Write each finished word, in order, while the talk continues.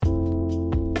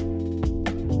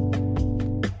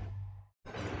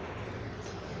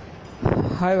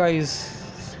Hi guys,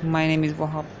 my name is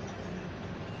Wahab.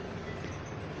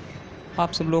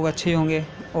 आप सब लोग अच्छे होंगे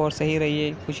और सही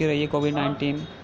रहिए, खुशी रहिए। कोविड-19